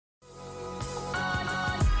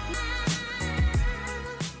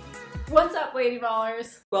up, Lady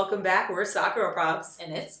Ballers? Welcome back. We're Sakura Props.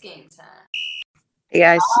 And it's game time. Hey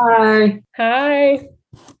guys. Hi. Hi.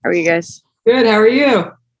 How are you guys? Good. How are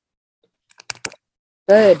you?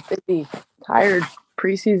 Good. Busy. Tired.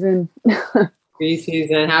 Preseason.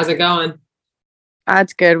 Preseason. How's it going?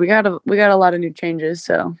 That's good. We got a lot of new changes,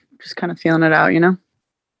 so just kind of feeling it out, you know?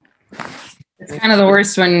 It's kind of the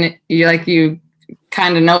worst when you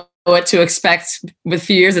kind of know what to expect with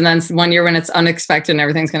few years, and then 1 year when it's unexpected and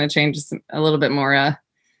everything's going to change just a little bit more.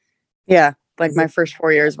 Yeah. Like my first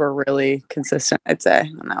 4 years were really consistent, I'd say.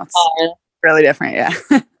 And now it's really different. Yeah.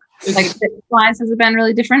 Like fitness-wise, has it been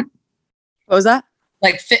really different? What was that?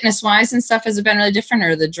 Like fitness-wise and stuff, has it been really different,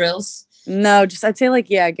 or the drills? No, just I'd say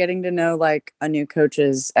getting to know like a new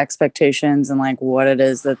coach's expectations and like what it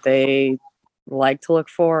is that they like to look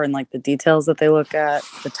for and like the details that they look at,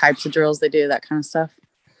 the types of drills they do, that kind of stuff.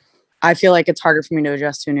 I feel like it's harder for me to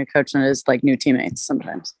adjust to a new coach than it is like new teammates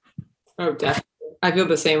sometimes. Oh, definitely. I feel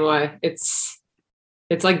the same way. It's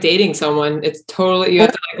like dating someone. It's totally, you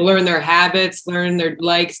have to like learn their habits, learn their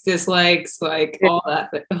likes, dislikes, like all that.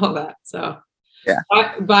 So yeah.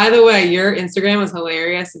 By the way, your Instagram was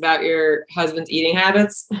hilarious about your husband's eating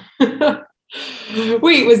habits.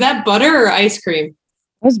 Wait, was that butter or ice cream? It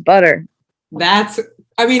was butter. Either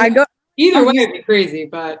way it'd be crazy,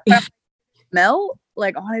 but melt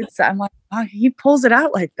like on its side. I'm like, oh, he pulls it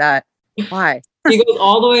out like that. Why? He goes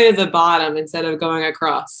all the way to the bottom instead of going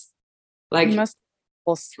across. Like he must have a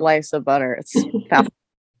full slice of butter. It's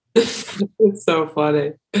it's so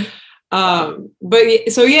funny. We'll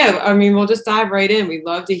just dive right in. We'd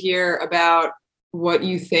love to hear about what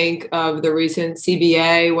you think of the recent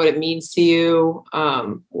CBA, what it means to you,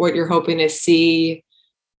 what you're hoping to see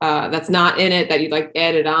that's not in it that you'd like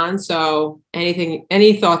added on. So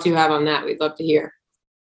any thoughts you have on that, we'd love to hear.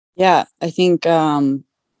 Yeah, I think I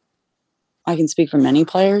can speak for many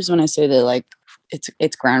players when I say that like it's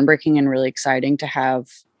groundbreaking and really exciting to have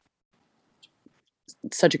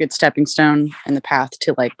such a good stepping stone in the path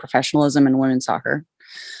to like professionalism in women's soccer.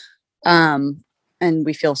 And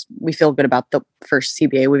we feel good about the first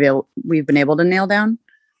CBA we've been able to nail down.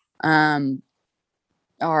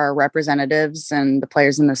 Our representatives and the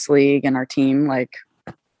players in this league and our team like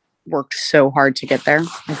worked so hard to get there.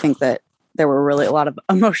 I think that there were really a lot of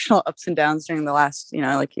emotional ups and downs during the last,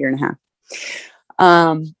 year and a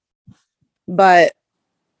half. But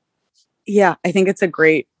yeah, I think it's a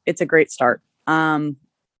great start.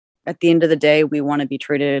 At the end of the day, we want to be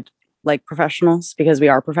treated like professionals because we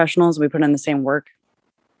are professionals. We put in the same work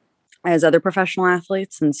as other professional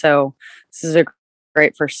athletes. And so this is a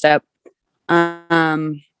great first step.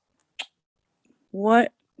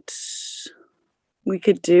 What we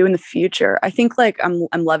could do in the future. I think like I'm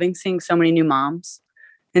loving seeing so many new moms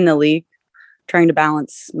in the league, trying to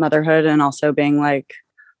balance motherhood and also being like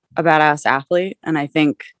a badass athlete. And I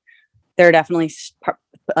think there are definitely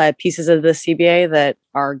pieces of the CBA that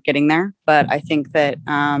are getting there. But I think that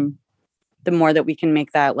the more that we can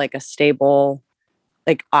make that like a stable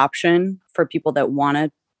like option for people that want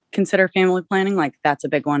to consider family planning, like that's a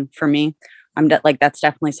big one for me. That's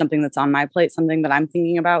definitely something that's on my plate. Something that I'm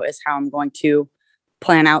thinking about is how I'm going to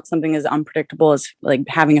plan out something as unpredictable as like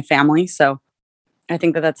having a family. So I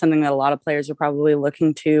think that that's something that a lot of players are probably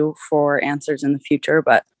looking to for answers in the future.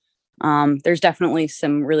 But there's definitely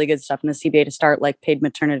some really good stuff in the CBA to start, like paid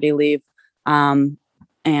maternity leave. And,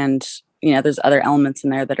 there's other elements in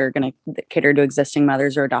there that are going to cater to existing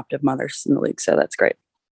mothers or adoptive mothers in the league. So that's great.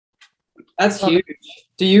 That's huge.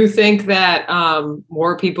 Do you think that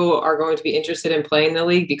more people are going to be interested in playing the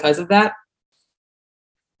league because of that?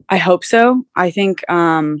 I hope so. I think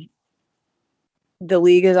the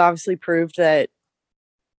league has obviously proved that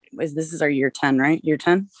this is our year 10, right? Year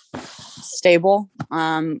 10? Stable.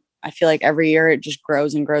 I feel like every year it just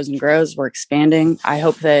grows and grows and grows. We're expanding. I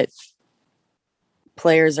hope that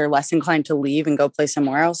players are less inclined to leave and go play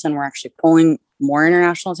somewhere else, and we're actually pulling more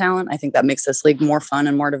international talent. I think that makes this league more fun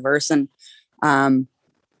and more diverse. And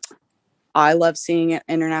I love seeing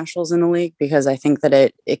internationals in the league because I think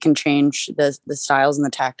that it can change the styles and the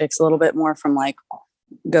tactics a little bit more from like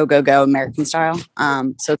go American style.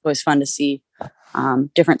 So it's always fun to see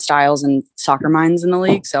different styles and soccer minds in the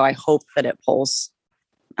league. So I hope that it pulls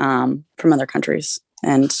from other countries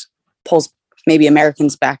and pulls maybe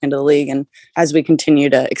Americans back into the league. And as we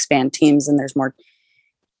continue to expand teams and there's more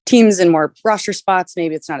teams and more roster spots,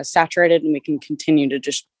 maybe it's not as saturated and we can continue to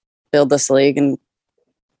just build this league and,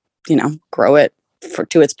 grow it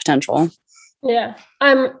to its potential. Yeah.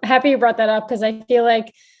 I'm happy you brought that up because I feel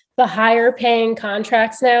like the higher paying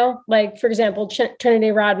contracts now, like for example,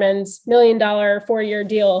 Trinity Rodman's $1 million 4-year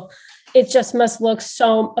deal, it just must look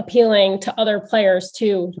so appealing to other players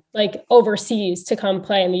too, like overseas, to come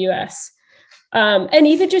play in the US. And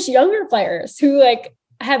even just younger players who like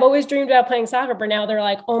have always dreamed about playing soccer, but now they're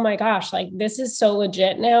like, oh my gosh, like this is so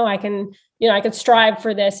legit now. I can strive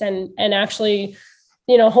for this and actually,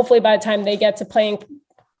 hopefully by the time they get to playing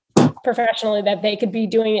professionally, that they could be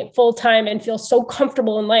doing it full time and feel so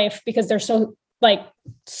comfortable in life because they're so like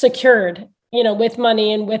secured, with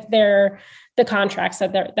money and with the contracts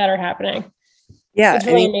that are happening. Yeah. It's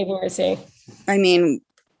really amazing to see. I mean,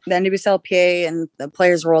 the NWSLPA and the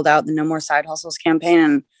players rolled out the No More Side Hustles campaign.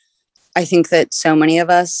 And I think that so many of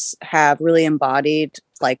us have really embodied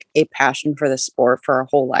like a passion for the sport for our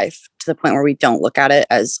whole life, to the point where we don't look at it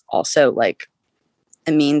as also like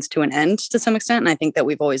a means to an end to some extent. And I think that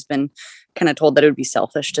we've always been kind of told that it would be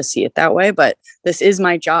selfish to see it that way, but this is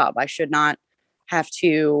my job. I should not have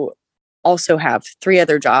to also have 3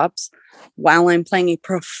 other jobs while I'm playing a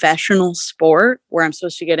professional sport where I'm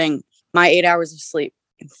supposed to be getting my 8 hours of sleep,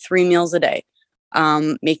 3 meals a day,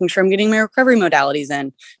 making sure I'm getting my recovery modalities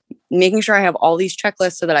in, making sure I have all these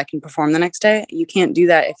checklists so that I can perform the next day. You can't do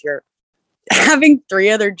that if you're having 3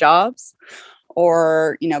 other jobs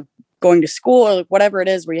or, going to school or whatever it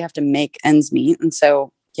is where you have to make ends meet. And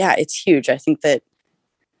so, yeah, it's huge. I think that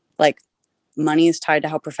like money is tied to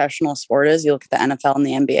how professional sport is. You look at the NFL and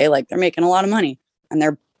the NBA, like they're making a lot of money and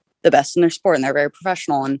they're the best in their sport and they're very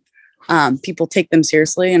professional, and people take them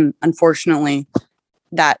seriously. And unfortunately,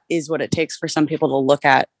 that is what it takes for some people to look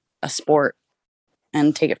at a sport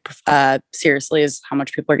and take it seriously, is how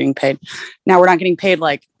much people are getting paid. Now, we're not getting paid,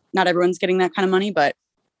 like not everyone's getting that kind of money, but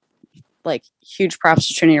like huge props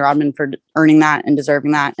to Trinity Rodman for earning that and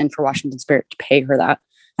deserving that, and for Washington Spirit to pay her that.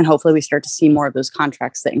 And hopefully we start to see more of those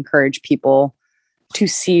contracts that encourage people to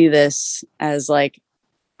see this as like,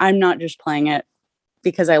 I'm not just playing it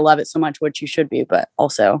because I love it so much, which you should be, but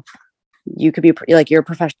also you could be like, you're a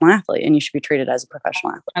professional athlete and you should be treated as a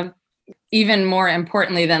professional athlete. Even more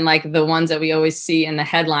importantly than like the ones that we always see in the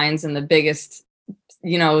headlines and the biggest,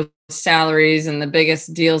 salaries and the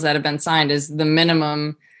biggest deals that have been signed, is the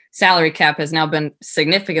minimum salary cap has now been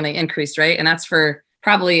significantly increased, right? And that's for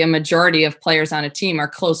probably a majority of players on a team are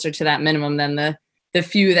closer to that minimum than the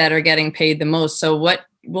few that are getting paid the most. So what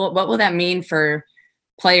will that mean for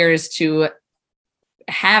players to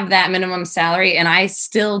have that minimum salary? And I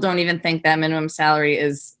still don't even think that minimum salary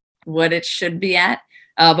is what it should be at.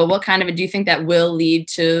 But what kind of do you think that will lead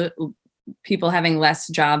to people having less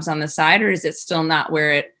jobs on the side, or is it still not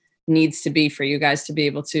where it needs to be for you guys to be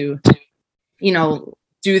able to,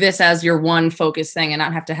 do this as your one focus thing and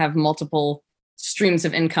not have to have multiple streams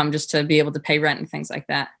of income just to be able to pay rent and things like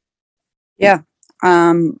that? Yeah.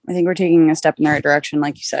 I think we're taking a step in the right direction.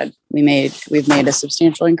 Like you said, we've made a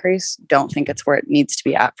substantial increase. Don't think it's where it needs to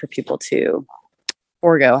be at for people to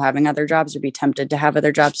forego having other jobs or be tempted to have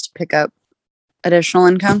other jobs to pick up additional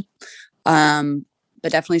income.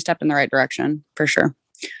 But definitely step in the right direction for sure.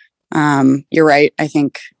 You're right. I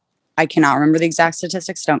think I cannot remember the exact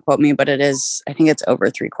statistics. Don't quote me, but I think it's over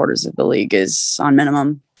 3/4 of the league is on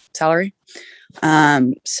minimum salary.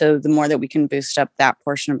 So the more that we can boost up that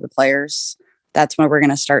portion of the players, that's when we're going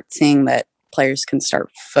to start seeing that players can start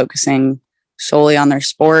focusing solely on their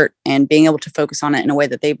sport and being able to focus on it in a way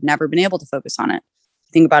that they've never been able to focus on it.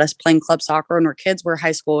 Think about us playing club soccer when we're kids, we're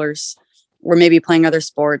high schoolers, we're maybe playing other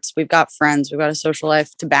sports. We've got friends, we've got a social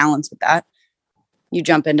life to balance with that. You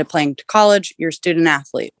jump into playing to college, you're a student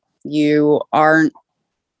athlete. You aren't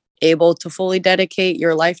able to fully dedicate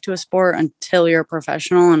your life to a sport until you're a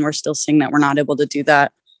professional. And we're still seeing that we're not able to do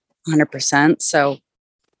that 100%. So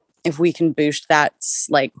if we can boost that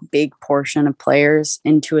like big portion of players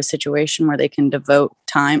into a situation where they can devote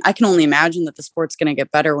time, I can only imagine that the sport's going to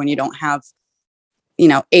get better when you don't have,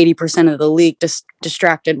 80% of the league just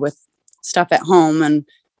distracted with stuff at home and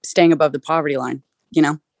staying above the poverty line,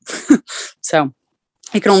 So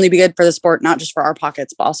it can only be good for the sport, not just for our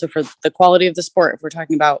pockets, but also for the quality of the sport. If we're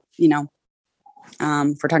talking about, if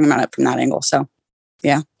we're talking about it from that angle. So,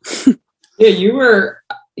 yeah. Yeah, you were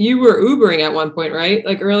Ubering at one point, right?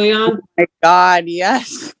 Like early on. Oh my God,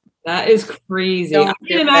 yes. That is crazy. Don't I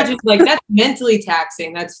can imagine like that's mentally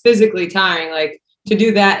taxing. That's physically tiring. Like to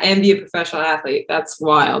do that and be a professional athlete. That's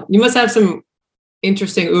wild. You must have some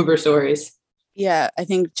interesting Uber stories. Yeah, I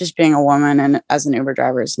think just being a woman and as an Uber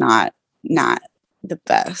driver is not the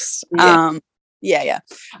best. Yeah.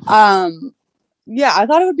 Yeah, I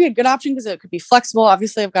thought it would be a good option because it could be flexible.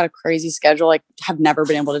 Obviously, I've got a crazy schedule. I have never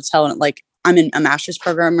been able to tell. And like, I'm in a master's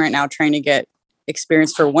program right now trying to get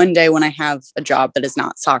experience for one day when I have a job that is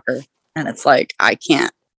not soccer. And it's like, I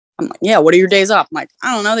can't. I'm like, yeah, what are your days off? I'm like,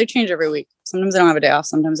 I don't know. They change every week. Sometimes I don't have a day off.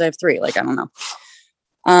 Sometimes I have 3. Like, I don't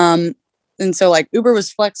know. And so like Uber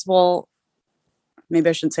was flexible. Maybe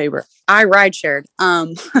I shouldn't say Uber. I ride shared.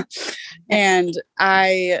 And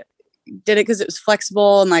I did it because it was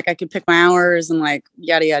flexible and like I could pick my hours and like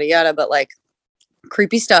yada, yada, yada. But like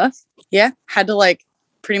creepy stuff. Yeah. Had to like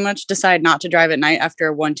pretty much decide not to drive at night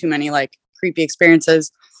after one too many like creepy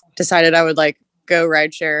experiences. Decided I would like go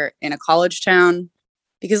rideshare in a college town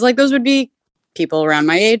because like those would be people around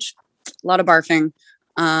my age, a lot of barfing,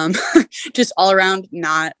 just all around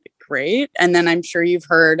not great. And then I'm sure you've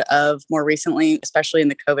heard of more recently, especially in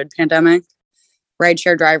the COVID pandemic,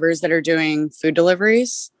 rideshare drivers that are doing food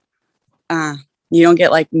deliveries. You don't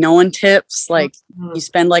get like no one tips. Like you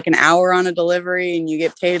spend like an hour on a delivery and you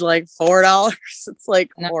get paid like $4. It's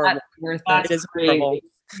like horrible. Worth It is horrible.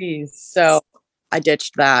 So I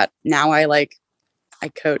ditched that. Now I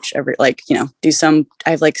coach every, like, you know, I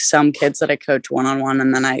have like some kids that I coach one-on-one.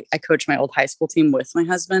 And then I coach my old high school team with my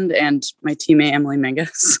husband and my teammate, Emily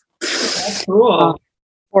Mingus. That's cool.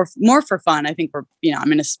 Or more for fun. I think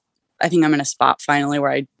I think I'm in a spot finally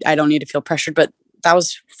where I don't need to feel pressured, but that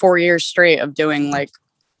was 4 years straight of doing like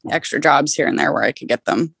extra jobs here and there where I could get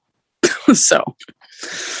them. So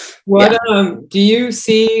what, do you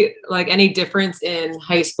see like any difference in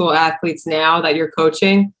high school athletes now that you're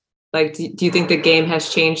coaching? Like, do you think the game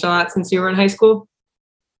has changed a lot since you were in high school?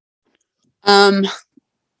 So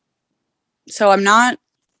I'm not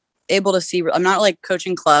able to see, I'm not like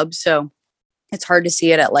coaching clubs. So it's hard to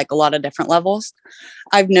see it at like a lot of different levels.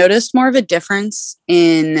 I've noticed more of a difference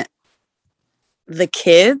in the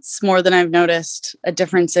kids more than I've noticed a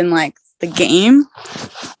difference in like the game.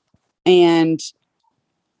 And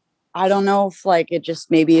I don't know if like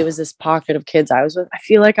maybe it was this pocket of kids I was with. I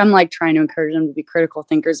feel like I'm like trying to encourage them to be critical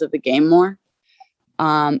thinkers of the game more.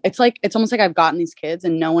 It's almost like I've gotten these kids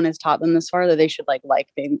and no one has taught them this far that they should like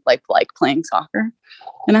playing soccer,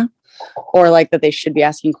 you know, or like that they should be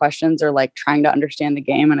asking questions or like trying to understand the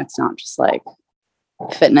game. And it's not just like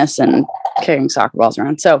fitness and kicking soccer balls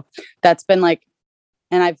around. So that's been like,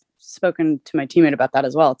 and I've spoken to my teammate about that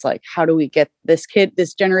as well. It's like, how do we get this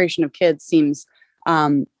generation of kids seems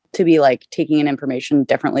to be like taking in information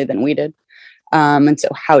differently than we did. And so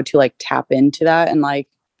how to like tap into that and like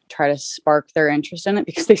try to spark their interest in it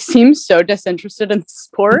because they seem so disinterested in the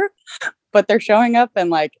sport, but they're showing up and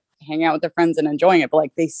like hanging out with their friends and enjoying it. But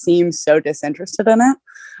like they seem so disinterested in it.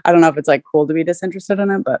 I don't know if it's like cool to be disinterested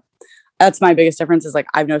in it, but that's my biggest difference is like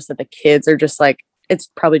I've noticed that the kids are just like, it's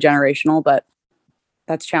probably generational, but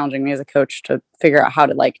that's challenging me as a coach to figure out how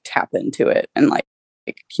to like tap into it and like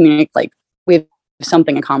communicate. Like we have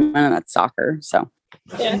something in common and that's soccer. So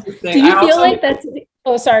yeah. Do you feel like that's,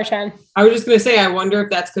 oh, sorry, Shan. I was just going to say, I wonder if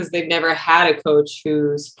that's because they've never had a coach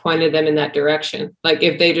who's pointed them in that direction. Like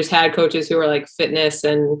if they just had coaches who are like fitness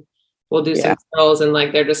and will do some drills and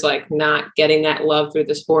like, they're just like not getting that love through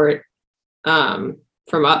the sport from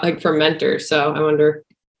mentors. So I wonder.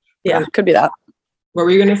 Yeah, could be that. What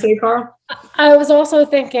were you going to say, Carl? I was also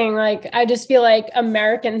thinking like, I just feel like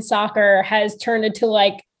American soccer has turned into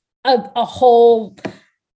like a whole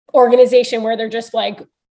organization where they're just like,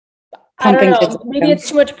 I don't know, maybe it's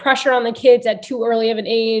too much pressure on the kids at too early of an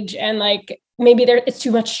age. And like, maybe it's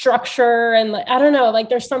too much structure. And like, I don't know, like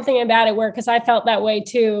there's something about it where, cause I felt that way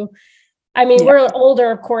too. I mean, we're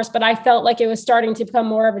older, of course, but I felt like it was starting to become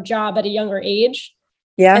more of a job at a younger age.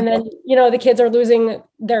 Yeah. And then, you know, the kids are losing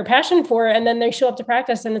their passion for it. And then they show up to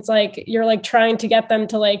practice and it's like, you're like trying to get them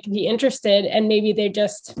to like be interested. And maybe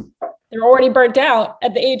they're already burnt out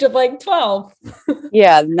at the age of like 12.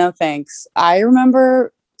 Yeah, no thanks. I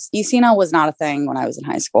remember ECNL was not a thing when I was in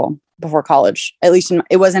high school before college. At least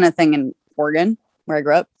it wasn't a thing in Oregon where I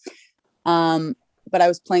grew up. But I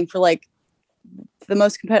was playing for like the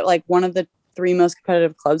most competitive, like one of the 3 most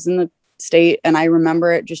competitive clubs in the state. And I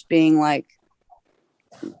remember it just being like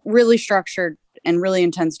really structured and really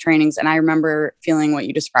intense trainings. And I remember feeling what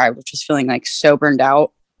you described, which is feeling like so burned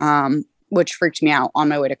out, which freaked me out on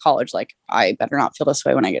my way to college. Like I better not feel this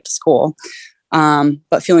way when I get to school.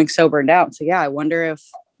 But feeling so burned out. So yeah, I wonder if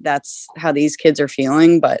that's how these kids are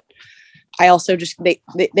feeling, but I also just, they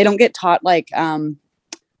don't get taught like,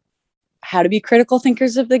 how to be critical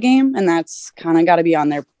thinkers of the game. And that's kind of got to be on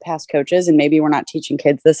their past coaches. And maybe we're not teaching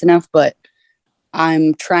kids this enough, but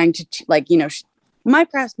I'm trying to like, you know, my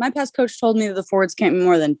past coach told me that the forwards can't be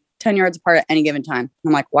more than 10 yards apart at any given time.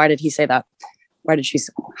 I'm like, why did he say that? Why did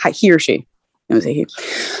he or she? It was a he.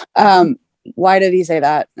 Why did he say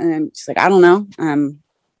that? And she's like, I don't know.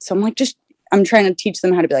 So I'm like, I'm trying to teach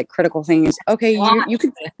them how to be like critical things. Okay,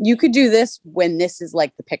 you could do this when this is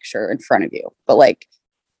like the picture in front of you. But like,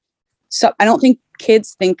 so I don't think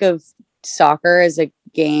kids think of soccer as a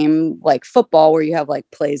game like football where you have like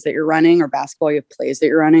plays that you're running, or basketball, you have plays that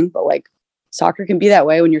you're running. But like soccer can be that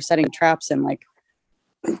way when you're setting traps and like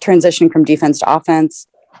transitioning from defense to offense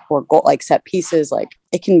or goal, like set pieces. Like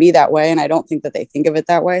it can be that way. And I don't think that they think of it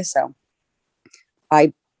that way. So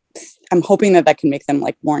I'm hoping that can make them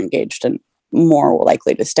like more engaged and more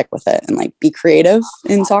likely to stick with it and like be creative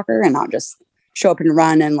in soccer and not just show up and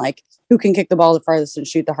run and like who can kick the ball the farthest and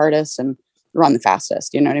shoot the hardest and run the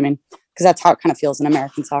fastest. You know what I mean? Because that's how it kind of feels in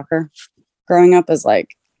American soccer growing up, is like,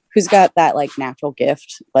 who's got that like natural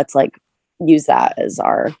gift? Let's like use that as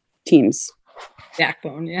our team's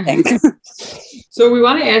backbone. Yeah. So we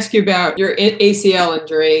want to ask you about your ACL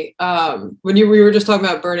injury. When we were just talking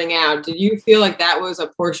about burning out, did you feel like that was a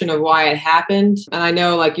portion of why it happened? And I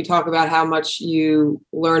know like you talk about how much you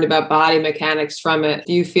learned about body mechanics from it.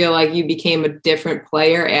 Do you feel like you became a different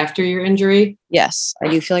player after your injury? Yes, I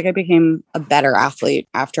do feel like I became a better athlete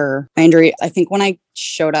after my injury. I think when I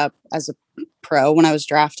showed up as a pro, when I was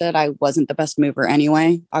drafted, I wasn't the best mover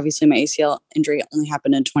anyway. Obviously, my ACL injury only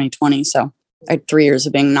happened in 2020. So I had 3 years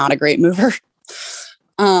of being not a great mover.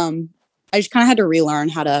 I just kind of had to relearn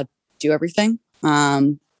how to do everything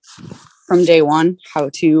from day one, how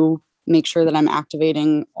to make sure that I'm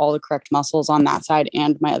activating all the correct muscles on that side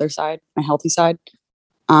and my other side, my healthy side.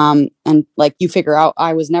 And like you figure out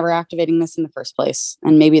I was never activating this in the first place.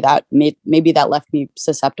 And maybe that left me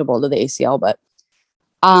susceptible to the ACL, but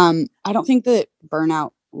I don't think that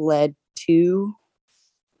burnout led to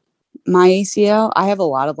my ACL. I have a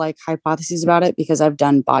lot of like hypotheses about it because I've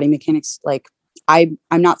done body mechanics. Like I'm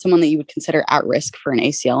not someone that you would consider at risk for an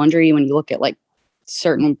ACL injury. When you look at like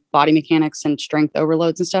certain body mechanics and strength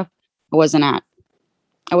overloads and stuff, I wasn't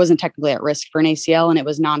technically at risk for an ACL, and it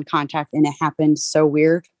was non-contact and it happened so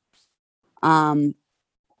weird. I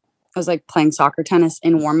was like playing soccer tennis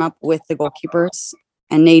in warm up with the goalkeepers,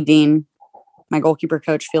 and Nadine, my goalkeeper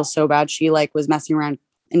coach, feels so bad. She like was messing around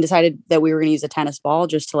and decided that we were going to use a tennis ball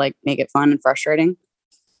just to like make it fun and frustrating.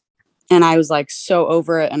 And I was like so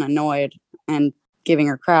over it and annoyed and giving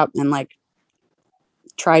her crap and like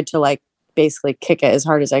tried to like basically kick it as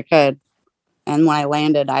hard as I could. And when I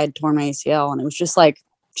landed, I had torn my ACL, and it was just like,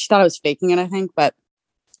 she thought I was faking it, I think, but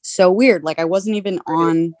so weird. Like I was not even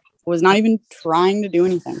trying to do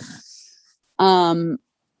anything.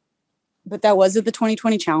 But that was at the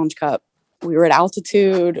 2020 Challenge Cup. We were at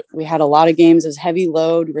altitude. We had a lot of games. It was heavy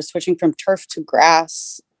load. We were switching from turf to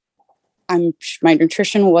grass. My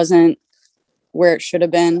nutrition wasn't where it should have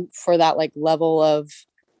been for that like level of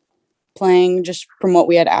playing, just from what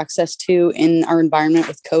we had access to in our environment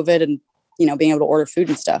with COVID and, you know, being able to order food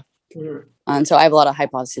and stuff. Mm-hmm. And so I have a lot of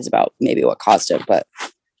hypotheses about maybe what caused it, but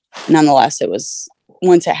nonetheless,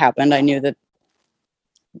 once it happened, I knew that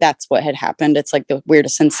that's what had happened. It's like the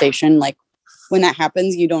weirdest sensation. Like when that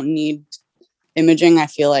happens, you don't need imaging. I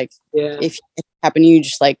feel like if it happened, you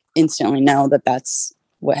just like instantly know that that's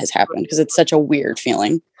what has happened, because it's such a weird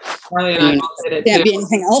feeling. Can't be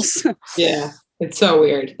anything else. Yeah, it's so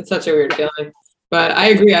weird. It's such a weird feeling. But I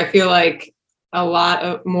agree. I feel like a lot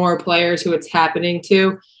of more players who it's happening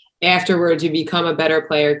to, afterwards you become a better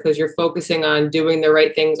player because you're focusing on doing the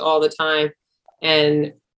right things all the time,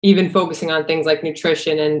 and even focusing on things like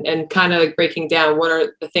nutrition and kind of like breaking down what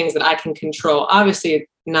are the things that I can control. Obviously,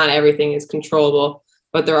 not everything is controllable,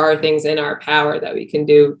 but there are things in our power that we can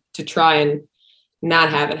do to try and not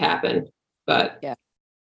have it happen. But yeah.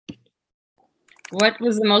 What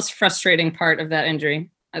was the most frustrating part of that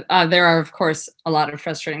injury? There are, of course, a lot of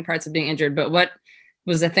frustrating parts of being injured, but what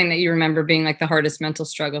was the thing that you remember being like the hardest mental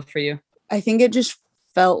struggle for you? I think it just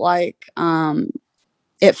felt like the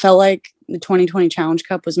 2020 Challenge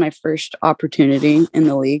Cup was my first opportunity in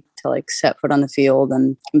the league to like set foot on the field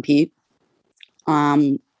and compete.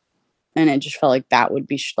 And it just felt like that would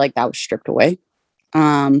be that was stripped away.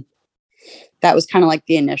 That was kind of like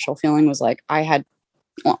the initial feeling was like I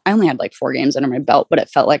only had like 4 games under my belt, but it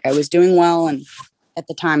felt like I was doing well. And at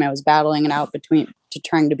the time I was battling it out to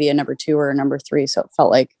trying to be a number 2 or a number 3. So it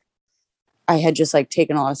felt like I had just like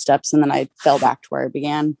taken a lot of steps, and then I fell back to where I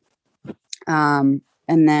began. And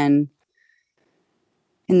then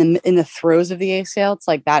in the throes of the ACL, it's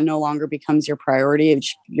like that no longer becomes your priority.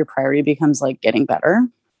 Your priority becomes like getting better.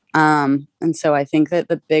 And so I think that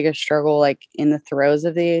the biggest struggle, like in the throes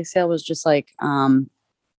of the ACL, was just like,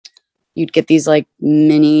 you'd get these like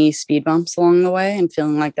mini speed bumps along the way and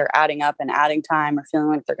feeling like they're adding up and adding time, or feeling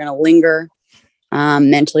like they're going to linger.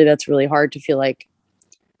 Mentally, that's really hard to feel like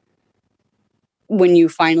when you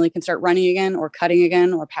finally can start running again or cutting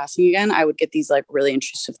again or passing again. I would get these like really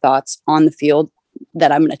intrusive thoughts on the field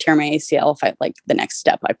that I'm going to tear my ACL if I like the next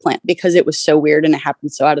step I plant, because it was so weird and it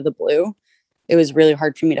happened so out of the blue. It was really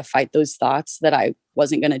hard for me to fight those thoughts that I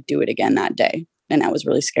wasn't going to do it again that day. And that was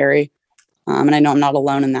really scary. And I know I'm not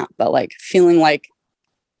alone in that, but like feeling like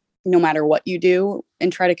no matter what you do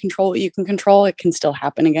and try to control what you can control, it can still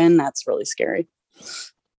happen again. That's really scary.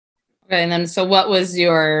 Okay, and then so what was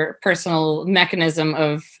your personal mechanism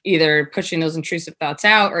of either pushing those intrusive thoughts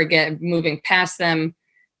out or moving past them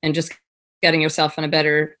and just getting yourself in a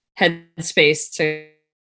better headspace to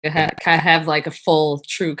have like a full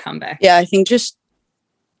true comeback? Yeah, I think just,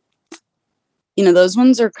 those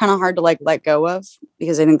ones are kind of hard to like let go of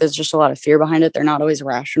because I think there's just a lot of fear behind it. They're not always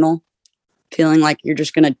rational, feeling like you're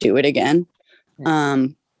just going to do it again.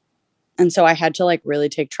 And so I had to like really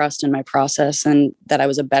take trust in my process and that I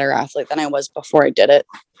was a better athlete than I was before I did it,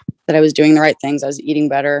 that I was doing the right things. I was eating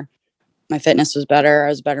better. My fitness was better. I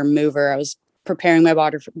was a better mover. I was preparing my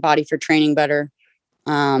body for training better.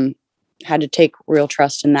 Had to take real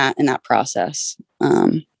trust in that process.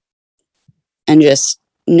 And just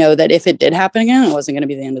know that if it did happen again, it wasn't going to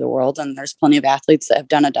be the end of the world. And there's plenty of athletes that have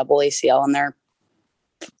done a double ACL and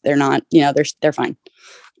they're not, they're fine.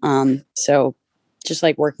 So just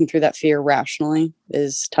like working through that fear rationally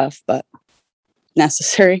is tough, but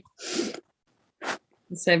necessary.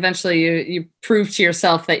 So eventually you prove to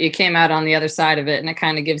yourself that you came out on the other side of it, and it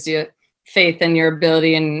kind of gives you faith in your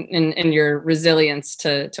ability and your resilience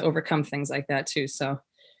to overcome things like that too. So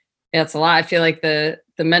yeah, it's a lot. I feel like the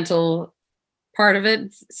mental part of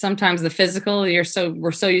it, sometimes the physical, we're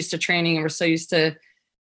so used to training and we're so used to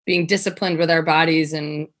being disciplined with our bodies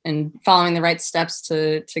and following the right steps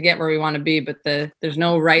to get where we want to be. But there's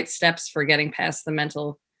no right steps for getting past the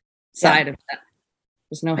mental side of that.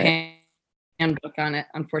 There's no handbook on it,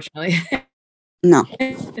 unfortunately. No.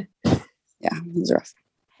 Yeah, it was rough.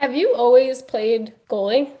 Have you always played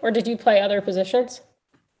goalie or did you play other positions?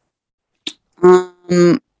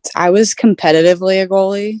 I was competitively a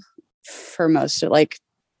goalie for most of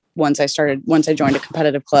once I joined a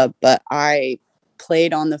competitive club, but I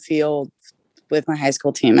played on the field with my high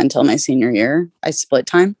school team until my senior year. I split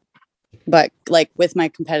time, but like with my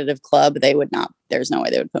competitive club, there's no way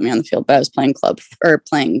they would put me on the field, but I was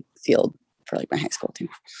playing field for like my high school team.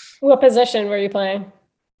 What position were you playing?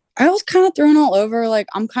 I was kind of thrown all over. Like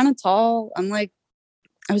I'm kind of tall. I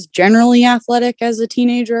was generally athletic as a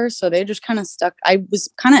teenager. So they just kind of stuck. I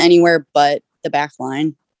was kind of anywhere but the back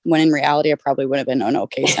line, when in reality, I probably would have been an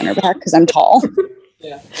okay center back because I'm tall.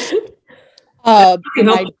 Yeah. I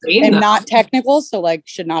am not technical, so like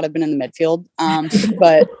should not have been in the midfield.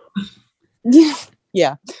 But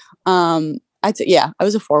yeah. I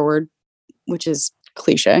was a forward, which is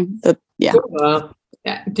cliche. But yeah.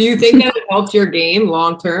 Yeah. Do you think that it helped your game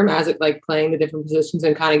long term as it like playing the different positions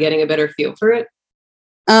and kind of getting a better feel for it?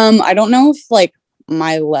 I don't know if like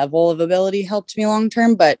my level of ability helped me long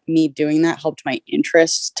term, but me doing that helped my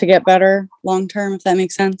interest to get better long term, if that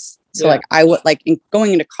makes sense. So like I would like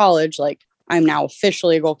going into college, like I'm now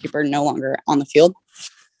officially a goalkeeper, no longer on the field.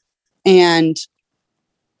 And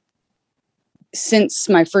since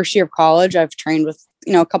my first year of college, I've trained with,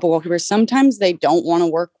 a couple goalkeepers. Sometimes they don't want to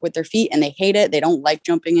work with their feet and they hate it. They don't like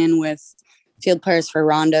jumping in with field players for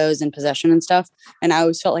rondos and possession and stuff. And I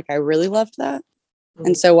always felt like I really loved that.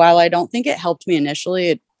 And so while I don't think it helped me initially,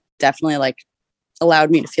 it definitely like allowed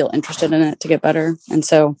me to feel interested in it to get better. And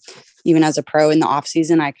so even as a pro in the off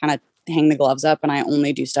season, I kind of hang the gloves up and I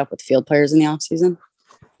only do stuff with field players in the off season.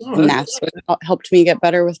 And that's what helped me get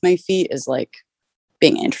better with my feet, is like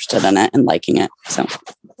being interested in it and liking it. So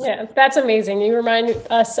yeah, that's amazing. You remind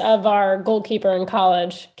us of our goalkeeper in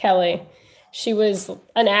college, Kelly. She was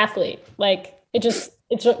an athlete. Like it's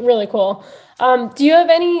really cool. Do you have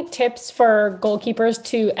any tips for goalkeepers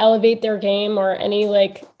to elevate their game, or any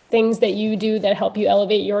like things that you do that help you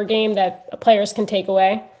elevate your game that players can take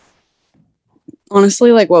away?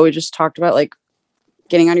 Honestly, like what we just talked about, like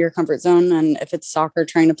getting out of your comfort zone. And if it's soccer,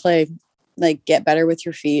 trying to play, like get better with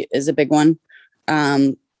your feet is a big one.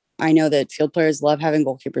 I know that field players love having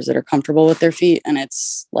goalkeepers that are comfortable with their feet, and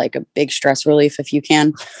it's like a big stress relief if you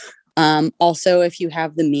can. Also, if you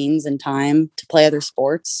have the means and time to play other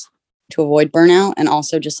sports to avoid burnout, and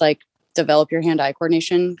also just like develop your hand-eye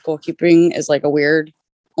coordination. Goalkeeping is like a weird,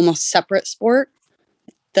 almost separate sport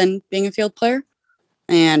than being a field player.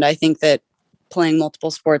 And I think that playing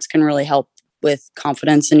multiple sports can really help with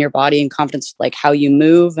confidence in your body and confidence, like how you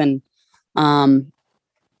move. And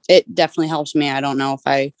it definitely helps me. I don't know if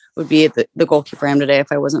I would be the goalkeeper I am today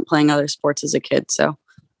if I wasn't playing other sports as a kid. So,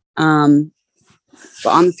 but on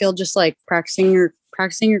the field, just like practicing your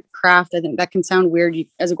craft. I think that can sound weird.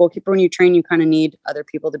 As a goalkeeper, when you train, you kind of need other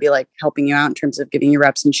people to be like helping you out in terms of giving you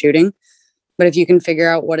reps and shooting. But if you can figure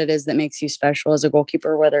out what it is that makes you special as a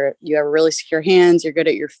goalkeeper, whether you have really secure hands, you're good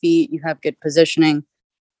at your feet, you have good positioning,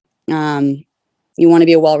 you want to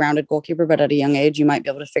be a well-rounded goalkeeper, but at a young age, you might be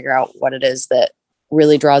able to figure out what it is that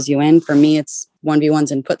really draws you in. For me, it's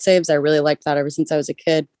 1v1s and put saves. I really liked that ever since I was a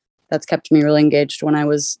kid. That's kept me really engaged when I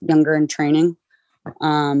was younger in training.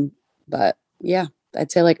 But yeah,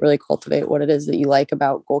 I'd say like really cultivate what it is that you like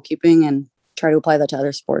about goalkeeping and try to apply that to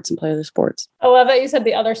other sports and play other sports. I love that you said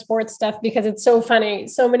the other sports stuff because it's so funny.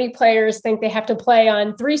 So many players think they have to play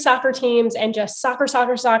on 3 soccer teams and just soccer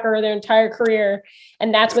their entire career.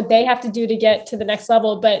 And that's what they have to do to get to the next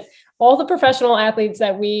level. But all the professional athletes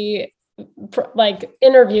that we like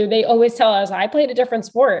interview, they always tell us, I played a different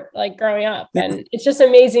sport like growing up. And it's just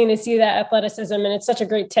amazing to see that athleticism. And it's such a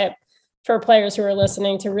great tip for players who are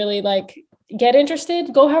listening to really like get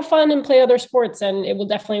interested, go have fun and play other sports, and it will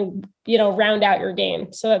definitely, round out your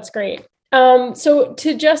game. So that's great. So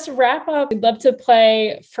to just wrap up, we'd love to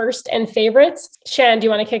play first and favorites. Shan, do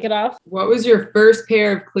you want to kick it off? What was your first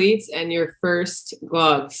pair of cleats and your first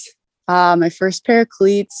gloves? My first pair of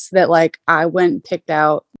cleats that like I went and picked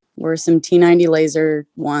out were some T90 laser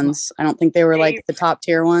ones. I don't think they were like the top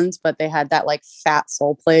tier ones, but they had that like fat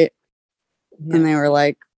sole plate, and they were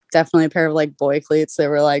like definitely a pair of like boy cleats. They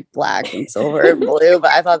were like black and silver and blue,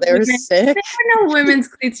 but I thought they were sick. There were no women's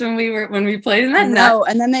cleats when we played. Isn't that no?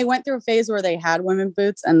 And then they went through a phase where they had women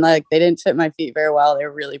boots, and like they didn't fit my feet very well. They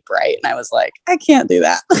were really bright, and I was like, I can't do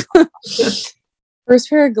that. First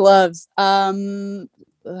pair of gloves. God,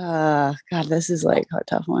 this is like a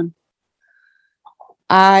tough one.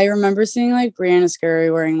 I remember seeing like Brianna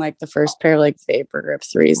Scurry wearing like the first pair of like Vapor Grip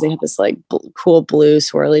 3s. They had this like cool blue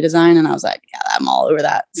swirly design, and I was like, yeah, I'm all over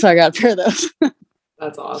that. So I got a pair of those.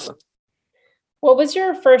 That's awesome. What was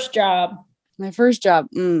your first job? My first job.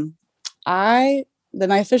 My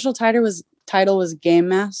official title was Game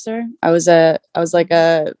Master. I was like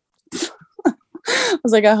a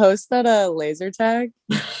host at a laser tag.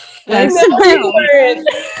 Wait, are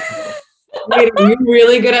you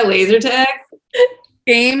really good at laser tag?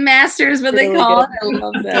 Game Master is what they call it. I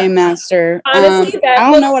love that. Game Master. Honestly, that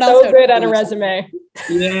I don't know what so else good on a resume.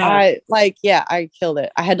 Yeah. I killed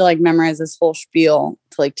it. I had to like memorize this whole spiel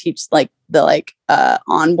to like teach like the like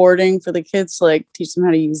onboarding for the kids to like teach them how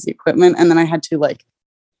to use the equipment, and then I had to like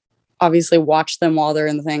obviously watch them while they're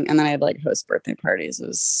in the thing, and then I had like host birthday parties. It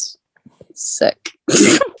was sick.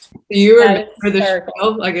 Do you remember the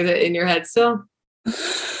spiel? Like, is it in your head still?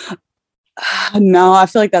 No, I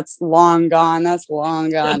feel like that's long gone.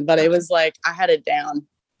 But it was like I had it down.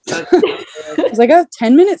 It was like a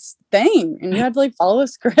 10-minute thing, and you had to like follow a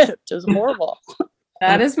script. It was horrible.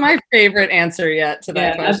 That is my favorite answer yet to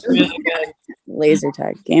that question. That's really good. Laser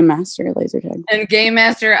tag, Game Master, laser tag, and Game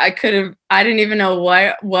Master. I didn't even know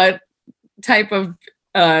what type of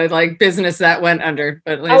like business that went under.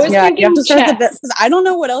 But I was thinking you have to start chess. because I don't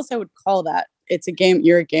know what else I would call that. It's a game.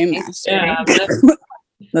 You're a game master. Yeah,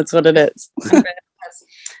 That's what it is.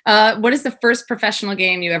 What is the first professional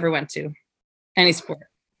game you ever went to? Any sport?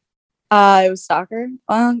 It was soccer.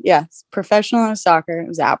 Yes, professional soccer. It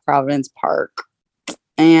was at Providence Park,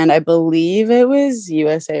 and I believe it was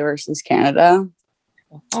USA versus Canada.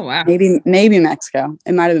 Oh wow. Maybe Mexico.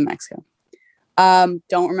 It might have been Mexico.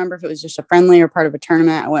 Don't remember if it was just a friendly or part of a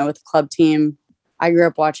tournament. I went with the club team. I grew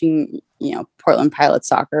up watching, Portland Pilots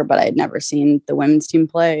soccer, but I had never seen the women's team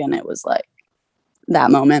play, and it was like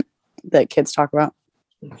that moment that kids talk about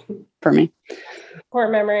for me. Poor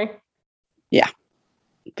memory. Yeah,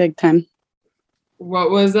 big time.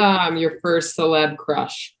 What was your first celeb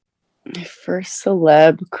crush? My first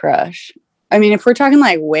celeb crush. I mean, if we're talking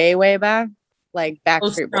like way back, like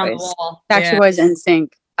Backstreet Boys, Boys,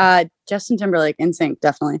 NSYNC, Justin Timberlake, NSYNC,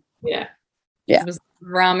 definitely. Yeah. It was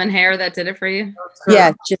ramen hair that did it for you.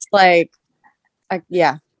 Yeah, just like,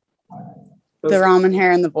 the ramen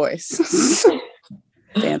hair and the voice.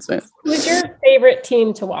 Dance with. Who's your favorite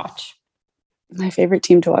team to watch? My favorite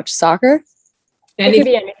team to watch soccer. It could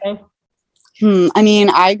be anything. I mean,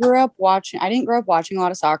 I didn't grow up watching a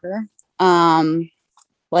lot of soccer.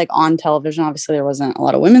 Like on television, obviously there wasn't a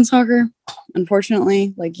lot of women's soccer,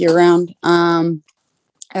 unfortunately, like year round. I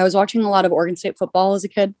was watching a lot of Oregon State football as a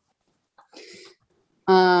kid.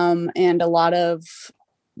 And a lot of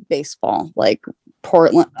baseball, like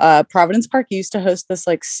Providence Park used to host this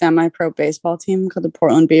like semi-pro baseball team called the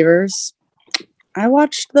Portland Beavers. I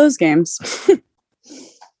watched those games.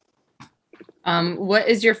 What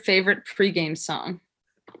is your favorite pregame song?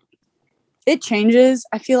 It changes.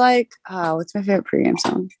 I feel like, what's my favorite pregame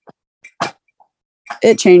song?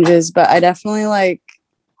 It changes, but I definitely like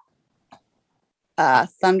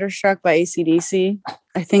Thunderstruck by AC/DC.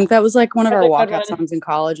 I think that was like one of our walkout songs in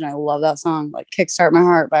college, and I love that song. Like Kickstart My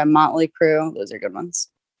Heart by Motley Crue. Those are good ones.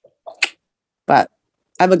 But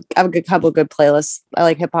I have a good couple of good playlists. I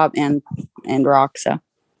like hip hop and rock, so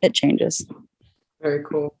it changes. Very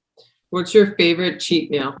cool. What's your favorite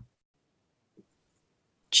cheat meal?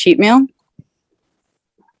 Cheat meal?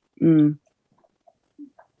 Can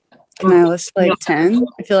I list like 10?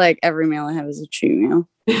 I feel like every meal I have is a cheat meal.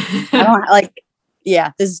 I don't like.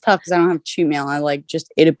 Yeah, this is tough because I don't have a cheat meal. I like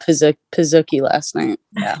just ate a pizookie last night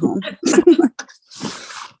at home.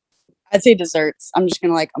 I'd say desserts. I'm just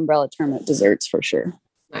gonna like umbrella term it desserts for sure.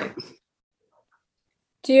 Nice.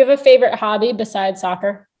 Do you have a favorite hobby besides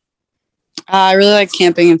soccer? I really like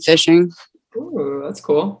camping and fishing. Ooh, that's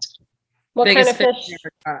cool. What Biggest kind of fish fish? you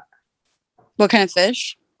ever caught? What kind of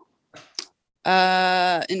fish?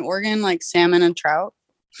 In Oregon, like salmon and trout.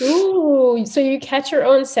 Ooh, so you catch your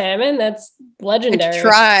own salmon? That's legendary.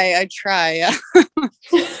 I try. Yeah.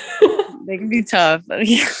 They can be tough, but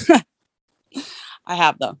yeah. I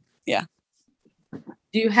have though. Yeah.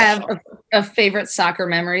 Do you have a favorite soccer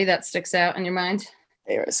memory that sticks out in your mind?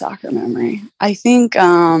 Favorite soccer memory. I think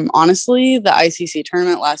honestly, the ICC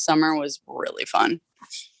tournament last summer was really fun.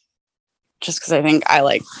 Just because I think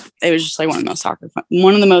it was just like one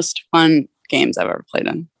of the most fun games I've ever played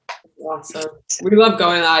in. Awesome. We love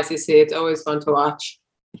going to the ICC. It's always fun to watch.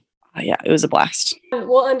 Yeah, it was a blast.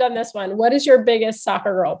 We'll end on this one. What is your biggest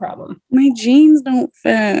soccer girl problem? My jeans don't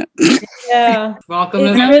fit. Yeah, Welcome it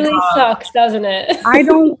to the really club. sucks, doesn't it? I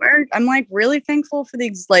don't wear. I'm like really thankful for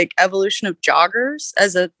the like evolution of joggers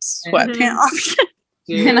as a sweatpant option.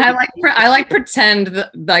 Dude. And I like pretend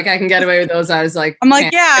that, like I can get away with those. I was like, I'm like,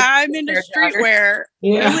 man, yeah, I'm into wear joggers. streetwear.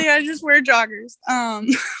 Yeah. Really, I just wear joggers.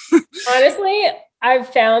 Honestly, I've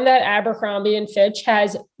found that Abercrombie and Fitch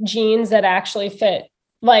has jeans that actually fit.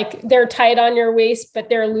 Like they're tight on your waist, but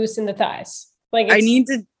they're loose in the thighs. Like I need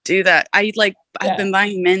to do that. I've Yeah. been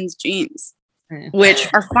buying men's jeans, Yeah. which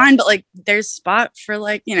are fine, but like there's spot for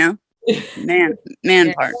like, man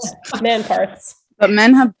Yeah. parts. man parts. But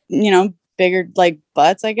men have, bigger like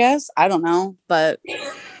butts, I guess. I don't know, but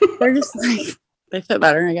they're just like they fit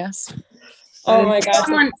better, I guess. Oh my gosh.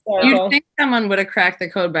 You'd think someone would have cracked the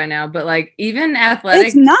code by now, but like even athletic,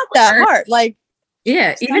 It's not that hard. Like,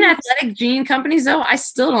 yeah, even athletic jean companies though, I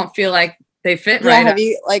still don't feel like they fit yeah, right. have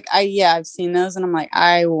you like I've seen those and I'm like,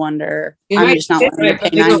 I wonder. You I'm might just not fit willing to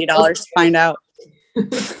right, pay but they don't- $90 to find out.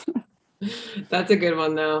 That's a good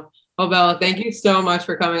one though. Well, Bella, thank you so much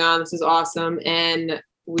for coming on. This is awesome. And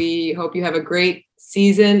we hope you have a great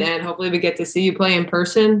season and hopefully we get to see you play in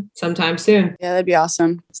person sometime soon. Yeah, that'd be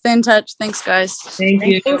awesome. Stay in touch. Thanks, guys. Thank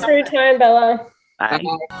you. Thanks for your time, Bella. Bye.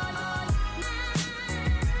 Bye.